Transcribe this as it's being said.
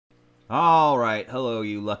All right, hello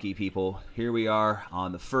you lucky people. Here we are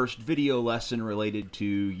on the first video lesson related to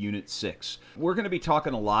Unit 6. We're going to be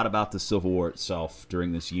talking a lot about the Civil War itself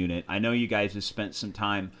during this unit. I know you guys have spent some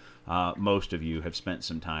time, most of you have spent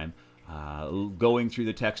some time, going through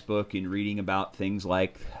the textbook and reading about things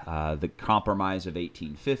like the Compromise of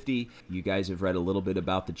 1850. You guys have read a little bit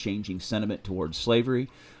about the changing sentiment towards slavery.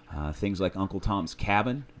 Things like Uncle Tom's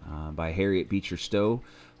Cabin by Harriet Beecher Stowe.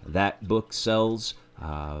 That book sells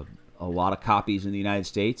a lot of copies in the United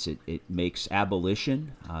States. It makes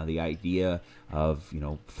abolition, the idea of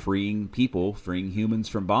freeing people, freeing humans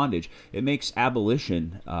from bondage. It makes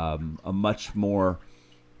abolition a much more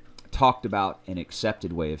talked about and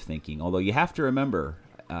accepted way of thinking. Although you have to remember,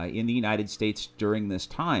 in the United States during this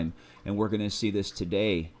time, and we're going to see this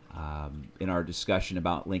today in our discussion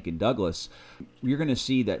about Lincoln Douglas, you're going to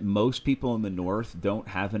see that most people in the North don't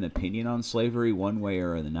have an opinion on slavery one way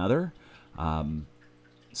or another.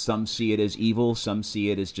 Some see it as evil. Some see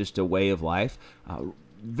it as just a way of life.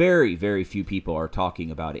 Very, very few people are talking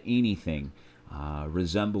about anything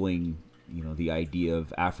resembling, the idea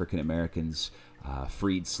of African Americans,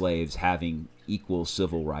 freed slaves having equal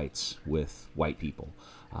civil rights with white people.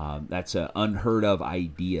 That's an unheard of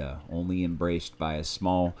idea, only embraced by a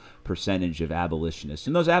small percentage of abolitionists.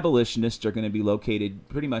 And those abolitionists are going to be located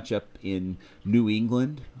pretty much up in New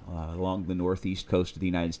England, along the northeast coast of the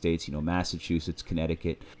United States, Massachusetts,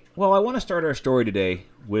 Connecticut. Well, I want to start our story today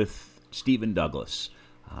with Stephen Douglas.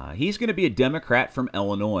 He's going to be a Democrat from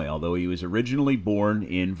Illinois, although he was originally born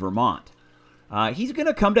in Vermont. He's going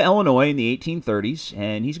to come to Illinois in the 1830s,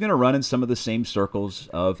 and he's going to run in some of the same circles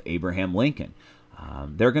of Abraham Lincoln.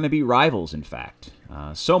 They're going to be rivals, in fact.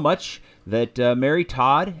 So much that Mary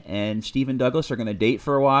Todd and Stephen Douglas are going to date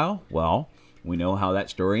for a while. Well, we know how that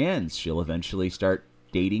story ends. She'll eventually start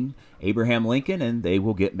dating Abraham Lincoln, and they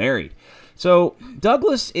will get married. So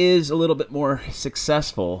Douglas is a little bit more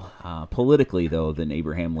successful politically, though, than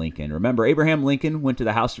Abraham Lincoln. Remember, Abraham Lincoln went to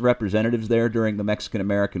the House of Representatives there during the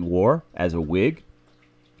Mexican-American War as a Whig.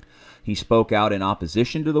 He spoke out in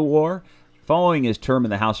opposition to the war. Following his term in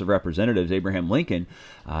the House of Representatives, Abraham Lincoln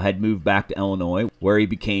had moved back to Illinois, where he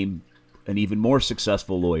became an even more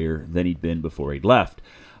successful lawyer than he'd been before he'd left.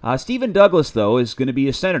 Stephen Douglas, though, is going to be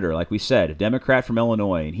a senator, like we said, a Democrat from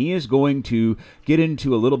Illinois, and he is going to get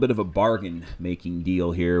into a little bit of a bargain-making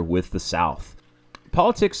deal here with the South.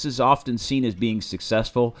 Politics is often seen as being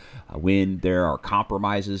successful when there are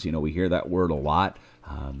compromises. We hear that word a lot.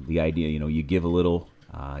 The idea, you give a little,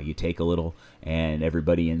 you take a little, and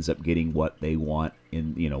everybody ends up getting what they want.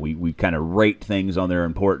 We kind of rate things on their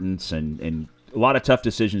importance and a lot of tough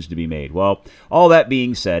decisions to be made. Well, all that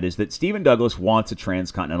being said is that Stephen Douglas wants a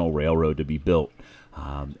transcontinental railroad to be built.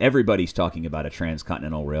 Everybody's talking about a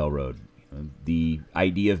transcontinental railroad. The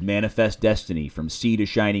idea of manifest destiny from sea to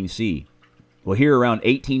shining sea. Well, here around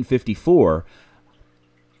 1854,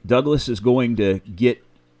 Douglas is going to get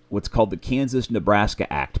what's called the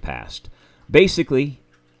Kansas-Nebraska Act passed. Basically,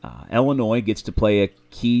 Illinois gets to play a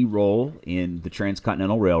key role in the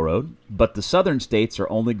Transcontinental Railroad, but the southern states are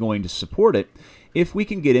only going to support it if we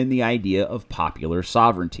can get in the idea of popular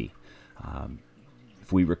sovereignty.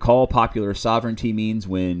 If we recall, popular sovereignty means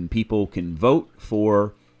when people can vote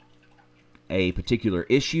for a particular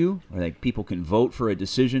issue, or like people can vote for a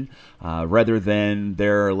decision rather than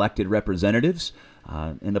their elected representatives.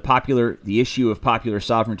 And the issue of popular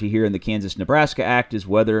sovereignty here in the Kansas-Nebraska Act is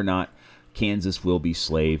whether or not Kansas will be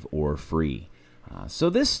slave or free. So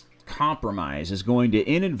this compromise is going to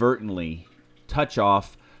inadvertently touch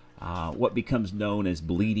off what becomes known as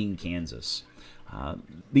Bleeding Kansas.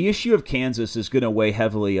 The issue of Kansas is going to weigh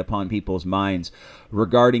heavily upon people's minds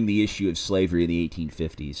regarding the issue of slavery in the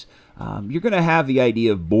 1850s. You're going to have the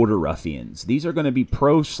idea of border ruffians. These are going to be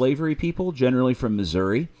pro-slavery people, generally from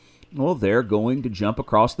Missouri. Well, they're going to jump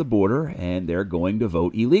across the border, and they're going to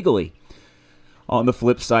vote illegally. On the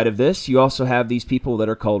flip side of this, you also have these people that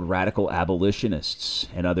are called radical abolitionists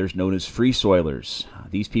and others known as free soilers.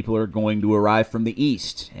 These people are going to arrive from the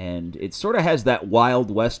East, and it sort of has that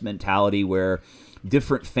Wild West mentality where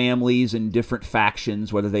different families and different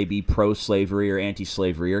factions, whether they be pro-slavery or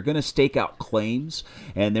anti-slavery, are going to stake out claims,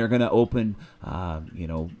 and they're going to open,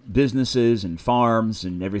 businesses and farms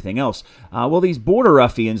and everything else. Well, these border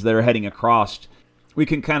ruffians that are heading across, we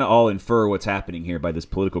can kind of all infer what's happening here by this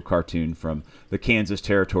political cartoon from the Kansas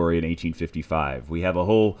Territory in 1855. We have a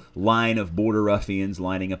whole line of border ruffians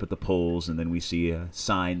lining up at the polls, and then we see a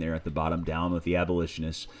sign there at the bottom, down with the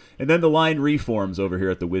abolitionists. And then the line reforms over here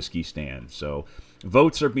at the whiskey stand. So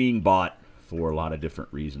votes are being bought for a lot of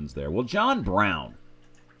different reasons there. Well, John Brown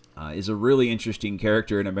is a really interesting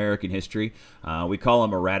character in American history. We call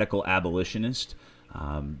him a radical abolitionist.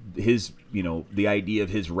 The idea of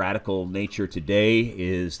his radical nature today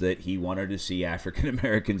is that he wanted to see African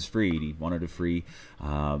Americans freed. He wanted to free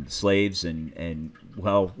slaves, and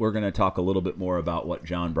well, we're going to talk a little bit more about what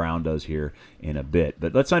John Brown does here in a bit.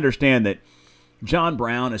 But let's understand that John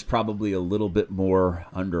Brown is probably a little bit more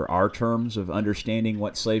under our terms of understanding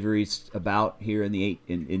what slavery is about here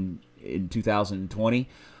in 2020.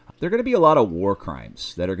 There are going to be a lot of war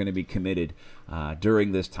crimes that are going to be committed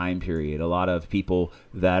during this time period. A lot of people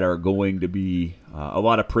that are going to be, a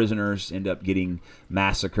lot of prisoners end up getting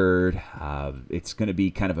massacred. It's going to be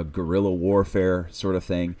kind of a guerrilla warfare sort of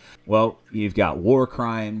thing. Well, you've got war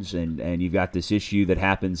crimes, and you've got this issue that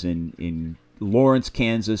happens in Lawrence,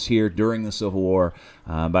 Kansas here during the Civil War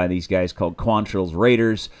by these guys called Quantrill's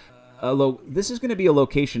Raiders. This is going to be a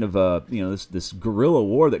location of this guerrilla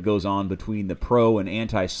war that goes on between the pro and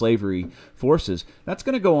anti-slavery forces. That's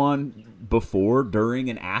going to go on before, during,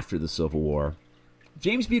 and after the Civil War.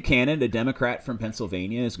 James Buchanan, a Democrat from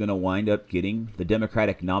Pennsylvania, is going to wind up getting the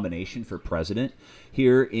Democratic nomination for president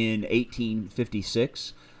here in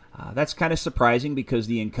 1856. That's kind of surprising because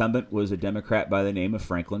the incumbent was a Democrat by the name of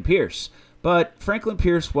Franklin Pierce. But Franklin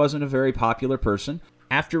Pierce wasn't a very popular person.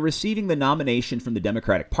 After receiving the nomination from the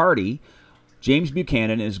Democratic Party, James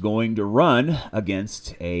Buchanan is going to run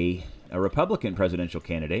against a Republican presidential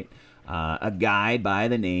candidate, a guy by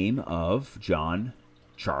the name of John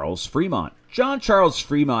Charles Fremont. John Charles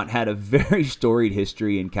Fremont had a very storied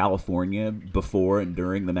history in California before and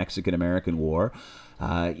during the Mexican-American War.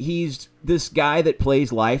 He's this guy that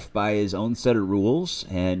plays life by his own set of rules,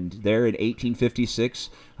 and there in 1856,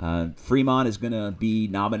 Fremont is going to be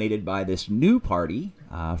nominated by this new party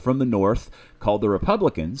from the North called the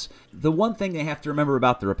Republicans. The one thing they have to remember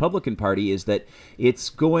about the Republican Party is that it's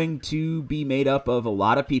going to be made up of a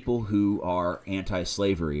lot of people who are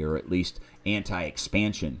anti-slavery, or at least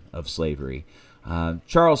anti-expansion of slavery.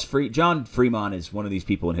 John Fremont is one of these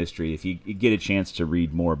people in history. If you get a chance to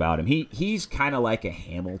read more about him, he's kind of like a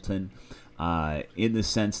Hamilton in the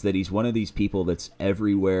sense that he's one of these people that's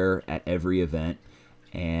everywhere at every event,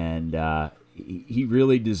 and he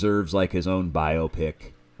really deserves like his own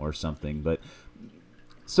biopic or something. But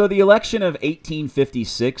so the election of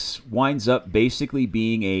 1856 winds up basically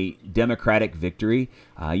being a Democratic victory.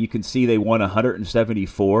 You can see they won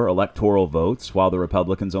 174 electoral votes, while the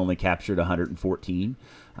Republicans only captured 114.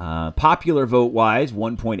 Popular vote-wise,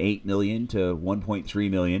 1.8 million to 1.3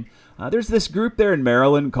 million. There's this group there in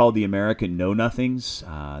Maryland called the American Know-Nothings.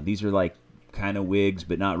 These are like kind of Whigs,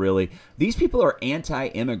 but not really. These people are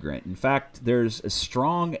anti-immigrant. In fact, there's a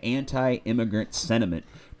strong anti-immigrant sentiment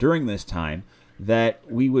during this time that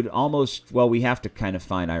we would almost, well, we have to kind of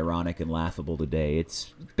find ironic and laughable today.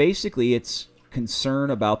 It's concern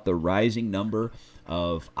about the rising number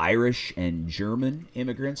of Irish and German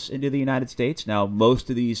immigrants into the United States. Now, most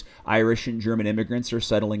of these Irish and German immigrants are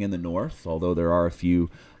settling in the North, although there are a few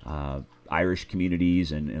Irish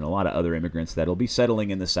communities and a lot of other immigrants that'll be settling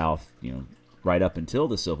in the South, right up until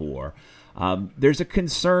the Civil War. There's a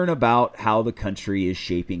concern about how the country is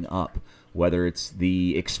shaping up, whether it's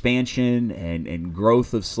the expansion and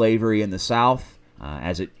growth of slavery in the South,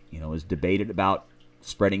 as it is debated about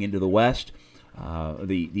spreading into the West,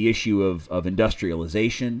 the issue of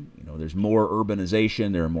industrialization. There's more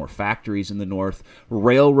urbanization. There are more factories in the North.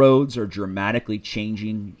 Railroads are dramatically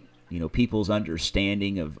changing people's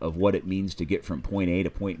understanding of what it means to get from point A to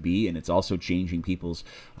point B, and it's also changing people's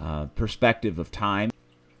perspective of time.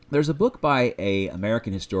 There's a book by an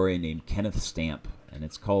American historian named Kenneth Stamp, and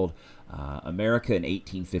it's called America in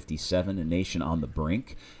 1857, A Nation on the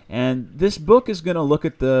Brink. And this book is going to look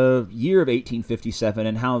at the year of 1857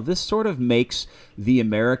 and how this sort of makes the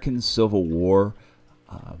American Civil War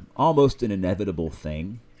almost an inevitable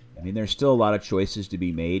thing. I mean, there's still a lot of choices to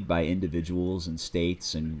be made by individuals and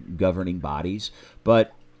states and governing bodies,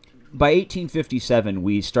 but by 1857,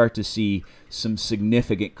 we start to see some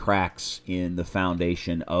significant cracks in the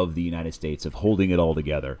foundation of the United States, of holding it all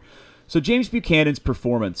together. So James Buchanan's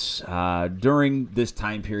performance during this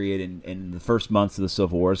time period in the first months of the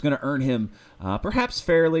Civil War is going to earn him, perhaps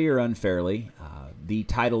fairly or unfairly, the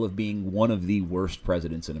title of being one of the worst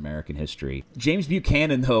presidents in American history. James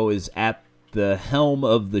Buchanan, though, is at the helm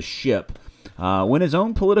of the ship when his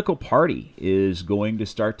own political party is going to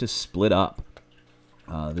start to split up.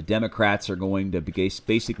 The Democrats are going to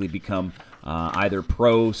basically become either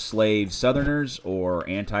pro-slave Southerners or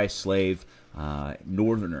anti-slave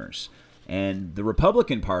Northerners. And the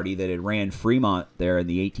Republican Party that had ran Fremont there in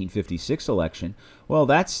the 1856 election, well,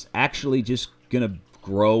 that's actually just going to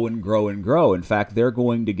grow and grow and grow. In fact, they're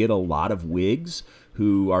going to get a lot of Whigs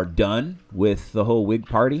who are done with the whole Whig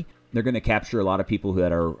Party. They're going to capture a lot of people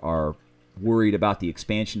that are worried about the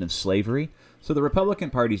expansion of slavery. So the Republican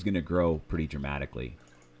Party is going to grow pretty dramatically.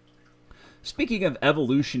 Speaking of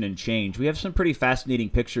evolution and change, we have some pretty fascinating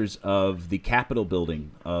pictures of the Capitol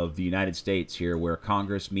building of the United States here, where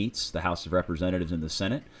Congress meets, the House of Representatives and the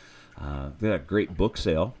Senate. We've got a great book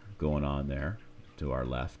sale going on there to our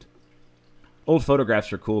left. Old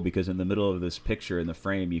photographs are cool because in the middle of this picture in the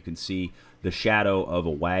frame, you can see the shadow of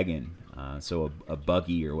a wagon, so a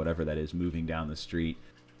buggy or whatever that is moving down the street.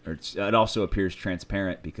 It also appears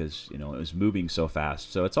transparent because, you know, it was moving so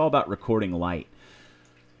fast. So it's all about recording light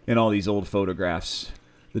in all these old photographs.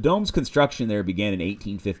 The dome's construction there began in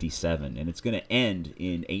 1857, and it's going to end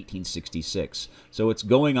in 1866. So it's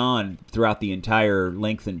going on throughout the entire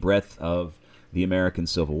length and breadth of the American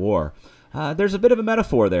Civil War. There's a bit of a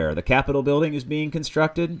metaphor there. The Capitol building is being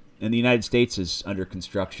constructed, and the United States is under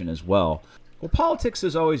construction as well. Well, politics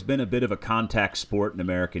has always been a bit of a contact sport in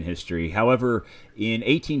American history. However, in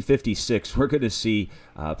 1856, we're going to see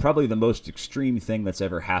probably the most extreme thing that's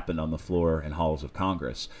ever happened on the floor and halls of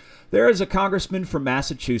Congress. There is a congressman from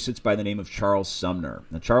Massachusetts by the name of Charles Sumner.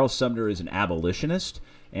 Now, Charles Sumner is an abolitionist,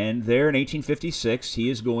 and there in 1856, he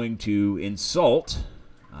is going to insult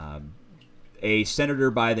a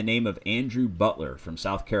senator by the name of Andrew Butler from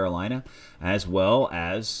South Carolina, as well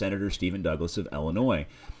as Senator Stephen Douglas of Illinois.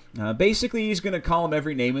 Basically, he's going to call him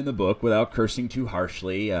every name in the book without cursing too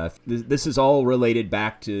harshly. This is all related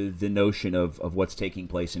back to the notion of what's taking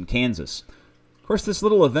place in Kansas. Of course, this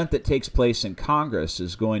little event that takes place in Congress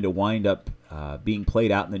is going to wind up being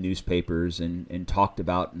played out in the newspapers and talked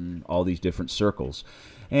about in all these different circles.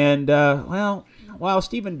 And, well, while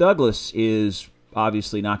Stephen Douglas is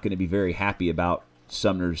obviously not going to be very happy about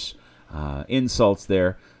Sumner's insults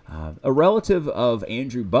there, a relative of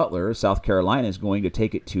Andrew Butler, South Carolina, is going to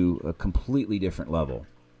take it to a completely different level.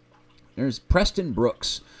 There's Preston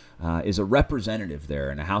Brooks, is a representative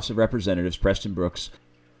there in the House of Representatives. Preston Brooks,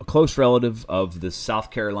 a close relative of the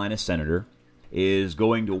South Carolina senator, is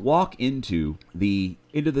going to walk into the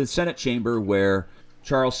Senate chamber where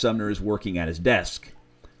Charles Sumner is working at his desk.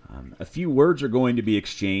 A few words are going to be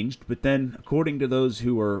exchanged, but then, according to those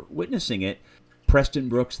who are witnessing it, Preston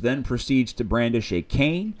Brooks then proceeds to brandish a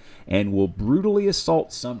cane and will brutally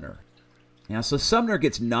assault Sumner. Now, so Sumner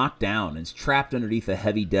gets knocked down and is trapped underneath a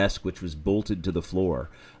heavy desk which was bolted to the floor.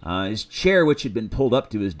 His chair, which had been pulled up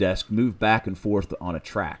to his desk, moved back and forth on a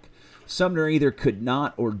track. Sumner either could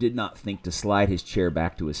not or did not think to slide his chair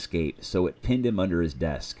back to escape, so it pinned him under his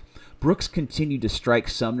desk. Brooks continued to strike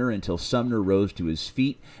Sumner until Sumner rose to his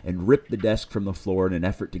feet and ripped the desk from the floor in an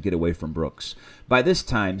effort to get away from Brooks. By this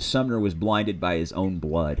time, Sumner was blinded by his own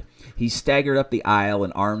blood. He staggered up the aisle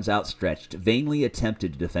and, arms outstretched, vainly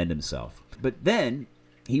attempted to defend himself. But then,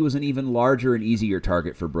 he was an even larger and easier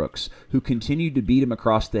target for Brooks, who continued to beat him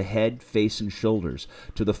across the head, face, and shoulders.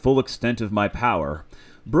 To the full extent of my power.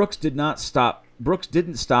 Brooks didn't stop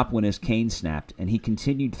when his cane snapped, and he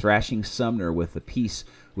continued thrashing Sumner with the piece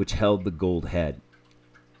which held the gold head.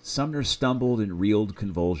 Sumner stumbled in reeled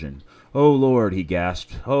convulsion. "Oh, Lord," he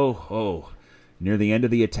gasped. "Oh, oh." Near the end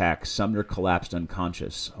of the attack, Sumner collapsed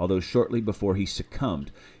unconscious, although shortly before he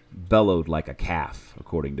succumbed, bellowed like a calf,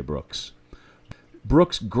 according to Brooks.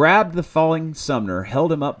 Brooks grabbed the falling Sumner,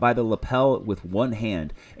 held him up by the lapel with one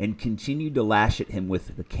hand, and continued to lash at him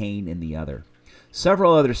with the cane in the other.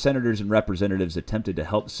 Several other senators and representatives attempted to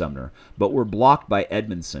help Sumner, but were blocked by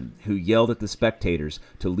Edmondson, who yelled at the spectators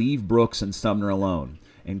to leave Brooks and Sumner alone,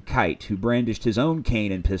 and Kite, who brandished his own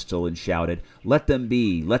cane and pistol and shouted, "Let them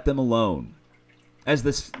be, let them alone." As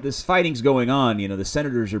this fighting's going on, you know, the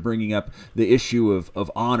senators are bringing up the issue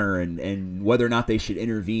of honor and whether or not they should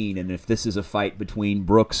intervene, and if this is a fight between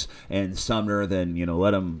Brooks and Sumner, then, you know,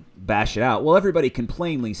 let them bash it out. Well, everybody can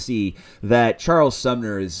plainly see that Charles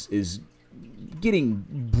Sumner is getting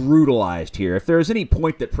brutalized here. If there's any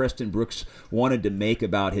point that Preston Brooks wanted to make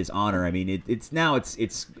about his honor, I mean,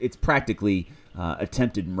 it's practically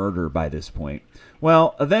attempted murder by this point.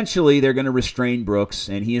 Well, eventually they're going to restrain Brooks,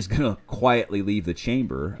 and he is going to quietly leave the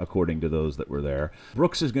chamber, according to those that were there.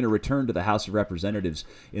 Brooks is going to return to the House of Representatives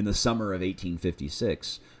in the summer of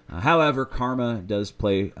 1856. However, karma does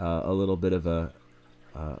play a little bit of a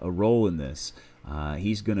role in this.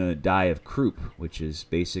 He's going to die of croup, which is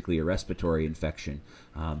basically a respiratory infection,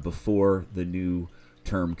 before the new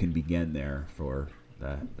term can begin there for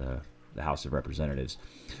the House of Representatives.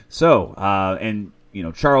 So, and you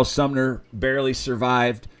know, Charles Sumner barely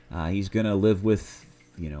survived. He's going to live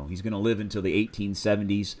he's going to live until the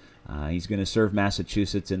 1870s. He's going to serve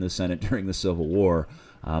Massachusetts in the Senate during the Civil War,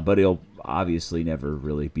 but he'll obviously never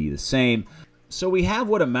really be the same. So we have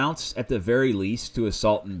what amounts at the very least to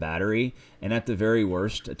assault and battery, and at the very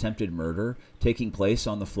worst, attempted murder taking place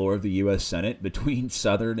on the floor of the U.S. Senate between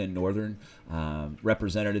Southern and Northern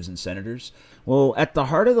representatives and senators. Well, at the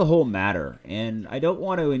heart of the whole matter, and I don't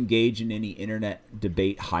want to engage in any internet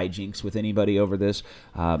debate hijinks with anybody over this,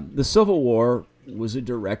 the Civil War was a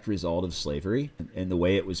direct result of slavery and the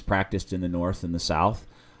way it was practiced in the North and the South.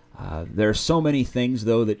 There are so many things,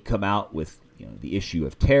 though, that come out with the issue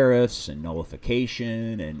of tariffs and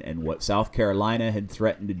nullification and what South Carolina had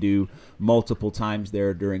threatened to do multiple times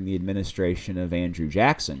there during the administration of Andrew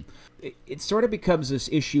Jackson. It sort of becomes this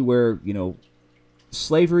issue where,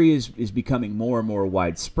 slavery is becoming more and more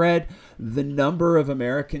widespread. The number of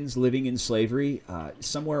Americans living in slavery,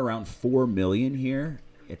 somewhere around 4 million here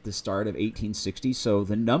at the start of 1860, so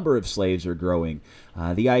the number of slaves are growing.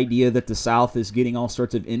 The idea that the South is getting all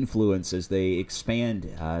sorts of influence as they expand.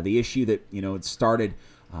 The issue that it started.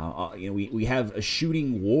 We have a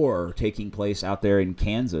shooting war taking place out there in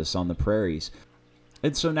Kansas on the prairies,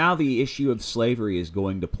 and so now the issue of slavery is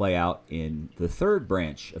going to play out in the third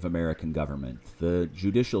branch of American government, the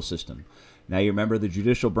judicial system. Now you remember the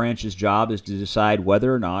judicial branch's job is to decide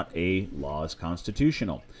whether or not a law is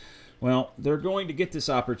constitutional. Well, they're going to get this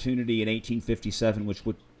opportunity in 1857,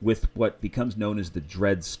 with what becomes known as the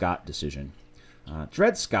Dred Scott decision.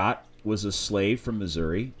 Dred Scott was a slave from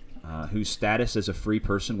Missouri whose status as a free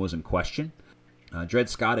person was in question. Dred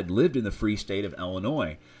Scott had lived in the free state of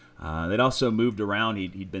Illinois. They'd also moved around.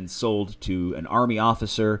 He'd been sold to an army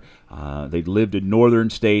officer. They'd lived in northern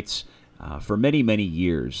states for many, many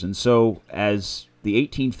years. And so as the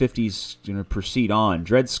 1850s proceed on,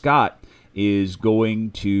 Dred Scott is going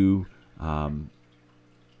to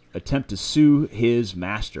attempt to sue his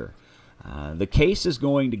master. The case is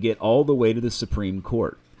going to get all the way to the Supreme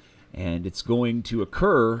Court, and it's going to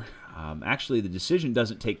occur. Actually, the decision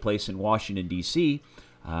doesn't take place in Washington, D.C.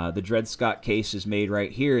 The Dred Scott case is made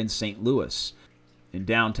right here in St. Louis. In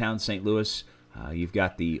downtown St. Louis, you've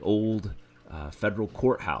got the old federal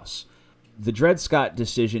courthouse. The Dred Scott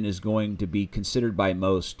decision is going to be considered by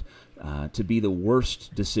most to be the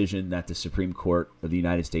worst decision that the Supreme Court of the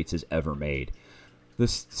United States has ever made. The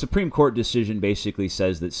Supreme Court decision basically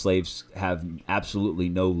says that slaves have absolutely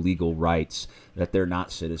no legal rights, that they're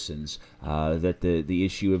not citizens, that the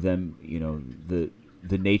issue of them,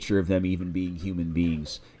 the nature of them even being human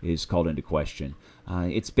beings is called into question.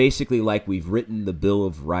 It's basically like we've written the Bill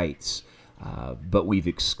of Rights, but we've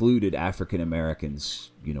excluded African Americans,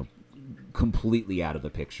 completely out of the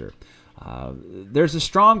picture. There's a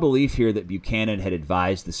strong belief here that Buchanan had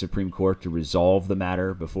advised the Supreme Court to resolve the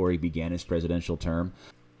matter before he began his presidential term.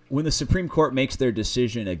 When the Supreme Court makes their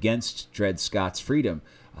decision against Dred Scott's freedom,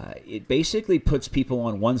 it basically puts people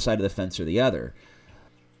on one side of the fence or the other.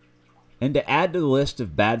 And to add to the list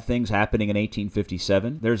of bad things happening in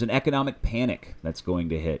 1857, there's an economic panic that's going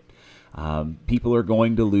to hit. People are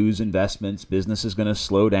going to lose investments. Business is going to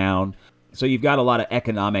slow down. So you've got a lot of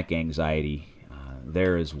economic anxiety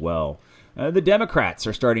there as well. The Democrats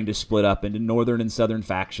are starting to split up into northern and southern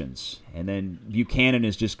factions. And then Buchanan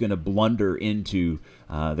is just going to blunder into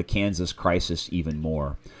the Kansas crisis even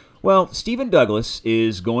more. Well, Stephen Douglas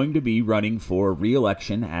is going to be running for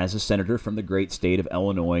re-election as a senator from the great state of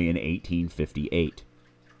Illinois in 1858.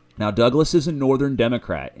 Now, Douglas is a northern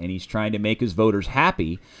Democrat, and he's trying to make his voters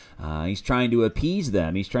happy. He's trying to appease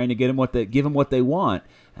them. He's trying to give them what they want.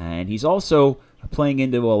 And he's also playing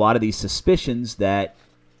into a lot of these suspicions that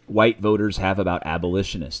white voters have about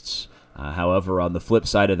abolitionists. However, on the flip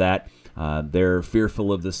side of that, they're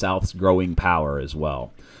fearful of the South's growing power as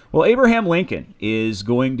well. Well, Abraham Lincoln is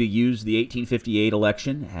going to use the 1858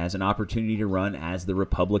 election as an opportunity to run as the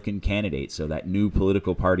Republican candidate, so that new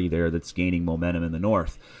political party there that's gaining momentum in the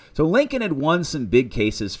North. So Lincoln had won some big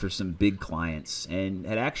cases for some big clients and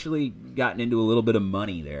had actually gotten into a little bit of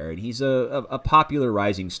money there, and he's a popular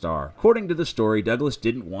rising star. According to the story, Douglas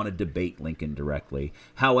didn't want to debate Lincoln directly.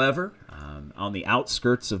 However, on the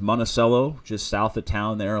outskirts of Monticello, just south of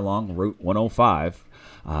town there along Route 105,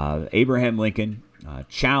 Abraham Lincoln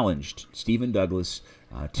challenged Stephen Douglas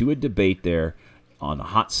to a debate there on a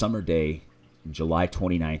hot summer day, July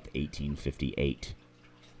 29th, 1858.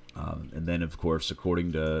 And then, of course,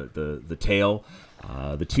 according to the tale,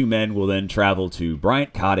 The two men will then travel to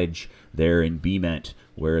Bryant Cottage there in Bement,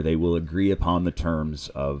 where they will agree upon the terms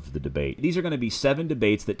of the debate. These are going to be 7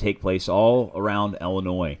 debates that take place all around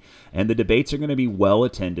Illinois, and the debates are going to be well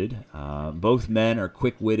attended. Both men are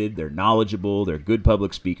quick-witted, they're knowledgeable, they're good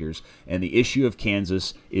public speakers, and the issue of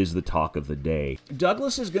Kansas is the talk of the day.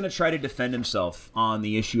 Douglas is going to try to defend himself on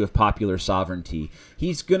the issue of popular sovereignty.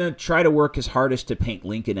 He's going to try to work his hardest to paint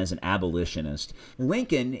Lincoln as an abolitionist.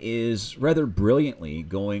 Lincoln is rather brilliantly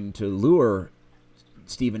going to lure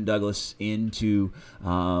Stephen Douglas into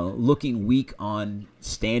looking weak on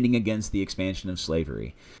standing against the expansion of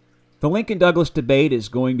slavery. The Lincoln-Douglas debate is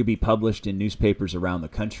going to be published in newspapers around the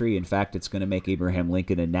country. In fact, it's going to make Abraham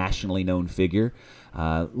Lincoln a nationally known figure.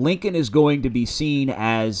 Lincoln is going to be seen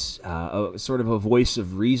as a sort of a voice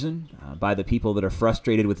of reason by the people that are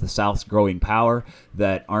frustrated with the South's growing power,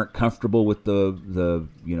 that aren't comfortable with the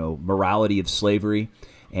morality of slavery,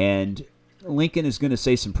 and Lincoln is going to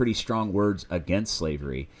say some pretty strong words against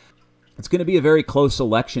slavery. It's going to be a very close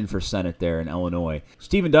election for Senate there in Illinois.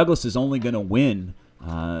 Stephen Douglas is only going to win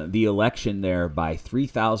the election there by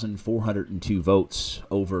 3,402 votes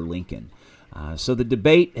over Lincoln. So the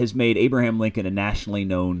debate has made Abraham Lincoln a nationally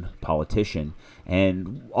known politician,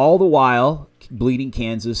 and all the while, Bleeding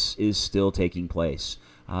Kansas is still taking place.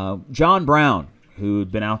 John Brown,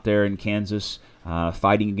 who'd been out there in Kansas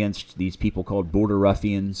fighting against these people called border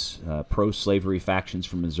ruffians, pro-slavery factions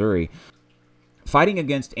from Missouri. Fighting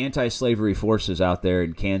against anti-slavery forces out there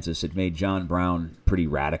in Kansas had made John Brown pretty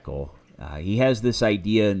radical. He has this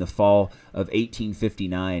idea in the fall of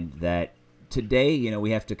 1859 that today,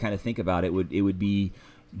 we have to kind of think about it. It would be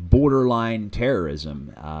borderline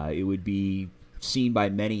terrorism. It would be seen by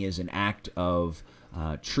many as an act of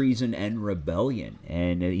treason and rebellion.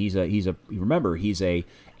 And he's a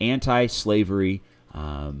anti-slavery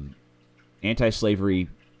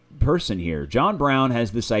person here. John Brown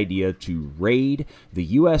has this idea to raid the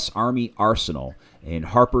U.S. Army arsenal in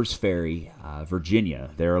Harper's Ferry, Virginia,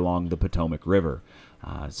 there along the Potomac River.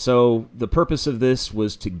 So the purpose of this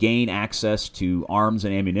was to gain access to arms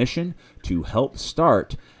and ammunition to help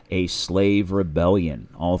start a slave rebellion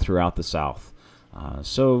all throughout the South.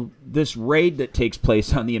 So this raid that takes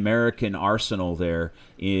place on the American arsenal there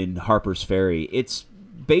in Harper's Ferry, it's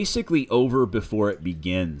basically over before it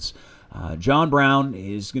begins. John Brown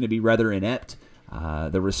is going to be rather inept.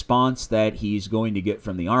 The response that he's going to get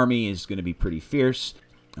from the Army is going to be pretty fierce.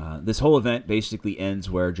 This whole event basically ends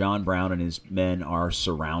where John Brown and his men are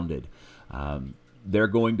surrounded. They're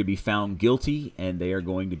going to be found guilty, and they are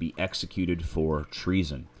going to be executed for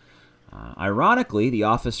treason. Ironically, the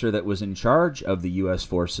officer that was in charge of the U.S.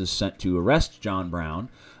 forces sent to arrest John Brown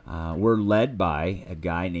were led by a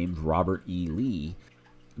guy named Robert E. Lee.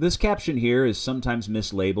 This caption here is sometimes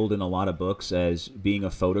mislabeled in a lot of books as being a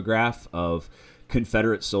photograph of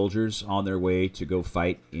Confederate soldiers on their way to go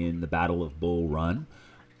fight in the Battle of Bull Run.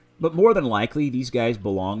 But more than likely, these guys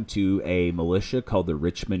belonged to a militia called the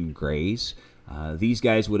Richmond Grays. These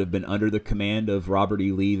guys would have been under the command of Robert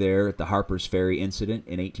E. Lee there at the Harper's Ferry incident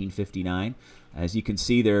in 1859. As you can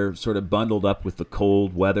see, they're sort of bundled up with the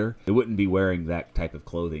cold weather. They wouldn't be wearing that type of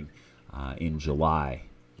clothing in July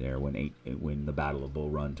there when the Battle of Bull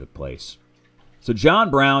Run took place. So John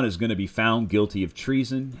Brown is going to be found guilty of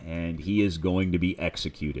treason, and he is going to be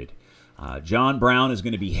executed. John Brown is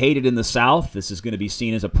going to be hated in the South. This is going to be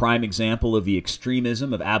seen as a prime example of the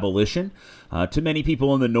extremism of abolition. To many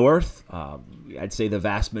people in the North, I'd say the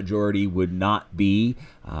vast majority would not be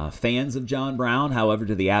fans of John Brown. However,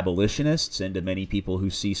 to the abolitionists and to many people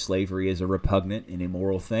who see slavery as a repugnant and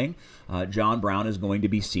immoral thing, John Brown is going to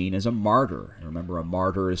be seen as a martyr. And remember, a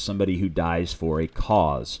martyr is somebody who dies for a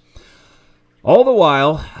cause. All the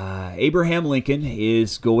while, Abraham Lincoln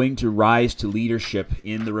is going to rise to leadership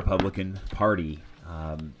in the Republican Party.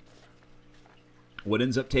 What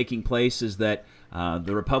ends up taking place is that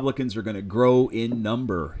the Republicans are going to grow in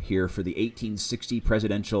number here for the 1860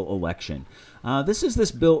 presidential election. This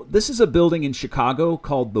is a building in Chicago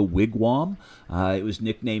called the Wigwam. It was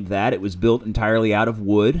nicknamed that. It was built entirely out of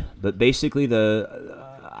wood, but basically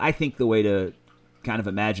I think the way to kind of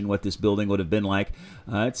imagine what this building would have been like.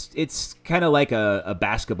 It's kind of like a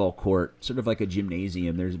basketball court, sort of like a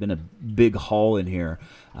gymnasium. There's been a big hall in here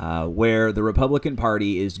where the Republican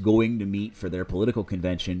Party is going to meet for their political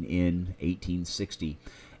convention in 1860.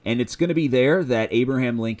 And it's going to be there that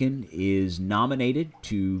Abraham Lincoln is nominated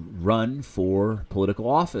to run for political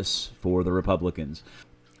office for the Republicans.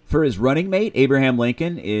 For his running mate, Abraham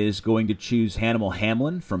Lincoln is going to choose Hannibal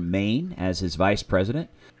Hamlin from Maine as his vice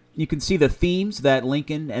president. You can see the themes that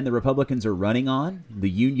Lincoln and the Republicans are running on. The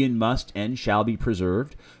Union must and shall be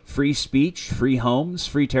preserved. Free speech, free homes,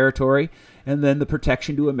 free territory, and then the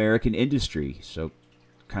protection to American industry. So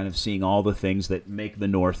kind of seeing all the things that make the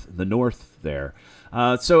North there.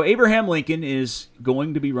 So Abraham Lincoln is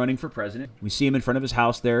going to be running for president. We see him in front of his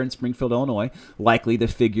house there in Springfield, Illinois. Likely the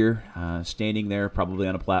figure standing there probably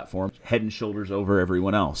on a platform, head and shoulders over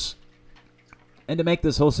everyone else. And to make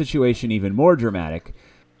this whole situation even more dramatic,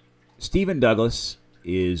 Stephen Douglas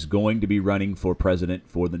is going to be running for president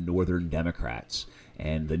for the Northern Democrats.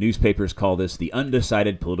 And the newspapers call this the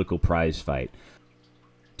undecided political prize fight.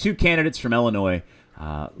 Two candidates from Illinois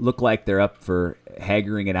look like they're up for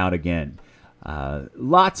haggling it out again.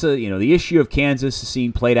 Lots of, the issue of Kansas is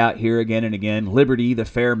seen played out here again and again. Liberty, the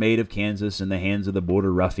fair maid of Kansas, in the hands of the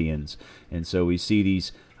border ruffians. And so we see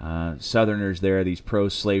these Southerners there, these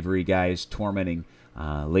pro-slavery guys tormenting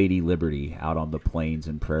Lady Liberty out on the plains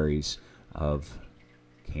and prairies of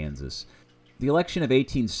Kansas. The election of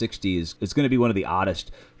 1860 is going to be one of the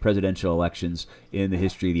oddest presidential elections in the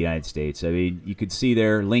history of the United States. I mean, you could see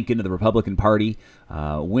there Lincoln of the Republican Party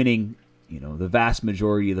winning, the vast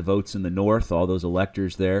majority of the votes in the North, all those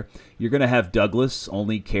electors there. You're going to have Douglas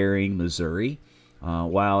only carrying Missouri,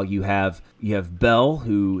 while you have Bell,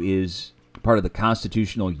 who is part of the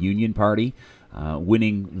Constitutional Union Party,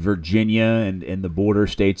 winning Virginia and the border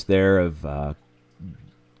states there of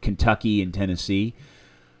Kentucky and Tennessee.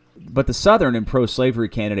 But the Southern and pro-slavery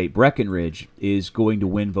candidate Breckinridge is going to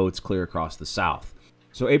win votes clear across the South.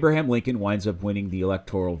 So Abraham Lincoln winds up winning the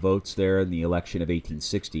electoral votes there in the election of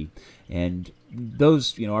 1860. And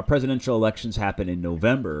those, our presidential elections happen in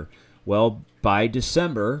November. Well, by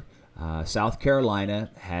December, South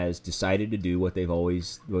Carolina has decided to do what they've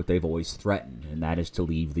always threatened, and that is to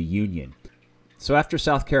leave the Union. So after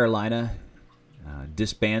South Carolina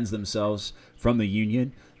disbands themselves from the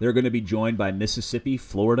Union, they're going to be joined by Mississippi,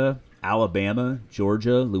 Florida, Alabama,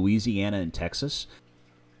 Georgia, Louisiana, and Texas.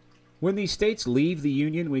 When these states leave the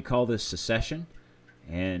Union, we call this secession.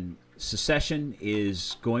 And secession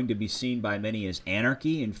is going to be seen by many as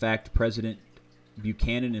anarchy. In fact, President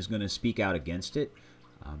Buchanan is going to speak out against it.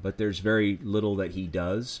 But there's very little that he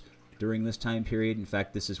does during this time period. In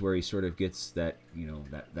fact, this is where he sort of gets that,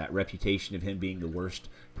 that reputation of him being the worst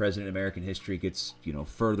president in American history gets,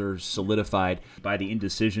 further solidified by the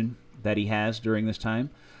indecision that he has during this time.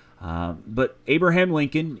 But Abraham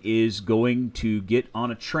Lincoln is going to get on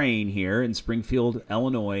a train here in Springfield,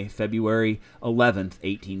 Illinois, February 11th,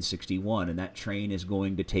 1861, and that train is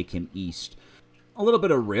going to take him east. A little bit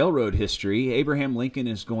of railroad history. Abraham Lincoln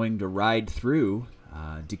is going to ride through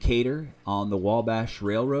Decatur on the Wabash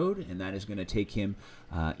Railroad, and that is going to take him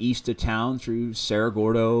east of town through Cerro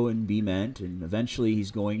Gordo and Bement, and eventually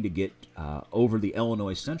he's going to get over the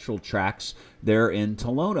Illinois Central tracks there in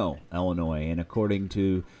Tolono, Illinois. And according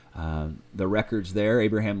to the records there,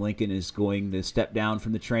 Abraham Lincoln is going to step down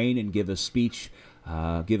from the train and give a speech,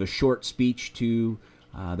 give a short speech to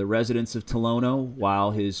the residents of Tolono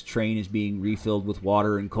while his train is being refilled with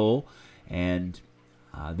water and coal. And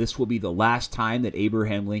this will be the last time that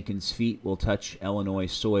Abraham Lincoln's feet will touch Illinois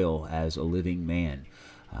soil as a living man.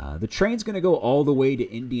 The train's going to go all the way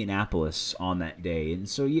to Indianapolis on that day, and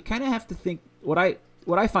so you kind of have to think. What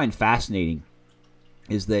I find fascinating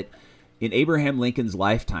is that in Abraham Lincoln's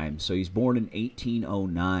lifetime, so he's born in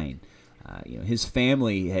 1809. His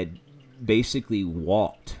family had basically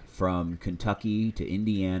walked from Kentucky to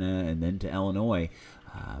Indiana and then to Illinois.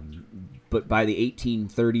 But by the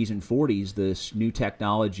 1830s and 40s, this new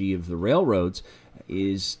technology of the railroads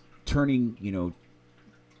is turning,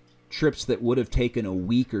 trips that would have taken a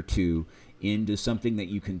week or two into something that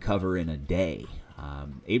you can cover in a day.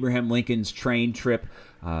 Abraham Lincoln's train trip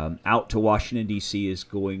out to Washington, D.C. is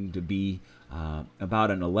going to be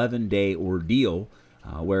about an 11-day ordeal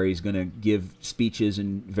where he's going to give speeches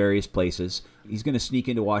in various places. He's going to sneak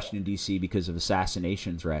into Washington, D.C. because of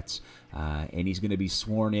assassination threats, and he's going to be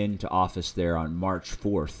sworn into office there on March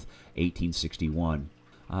 4th, 1861.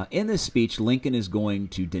 In this speech, Lincoln is going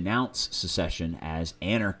to denounce secession as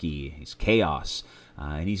anarchy, as chaos,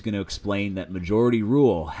 and he's going to explain that majority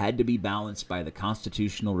rule had to be balanced by the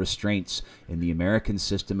constitutional restraints in the American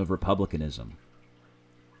system of republicanism.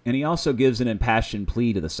 And he also gives an impassioned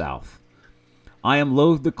plea to the South. I am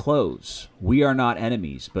loath to close. We are not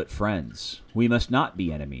enemies, but friends. We must not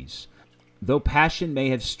be enemies. Though passion may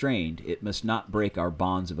have strained, it must not break our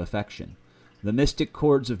bonds of affection. The mystic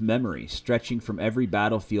cords of memory, stretching from every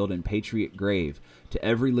battlefield and patriot grave to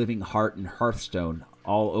every living heart and hearthstone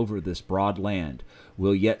all over this broad land,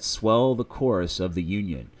 will yet swell the chorus of the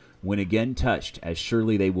Union, when again touched, as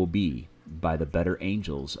surely they will be, by the better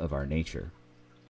angels of our nature.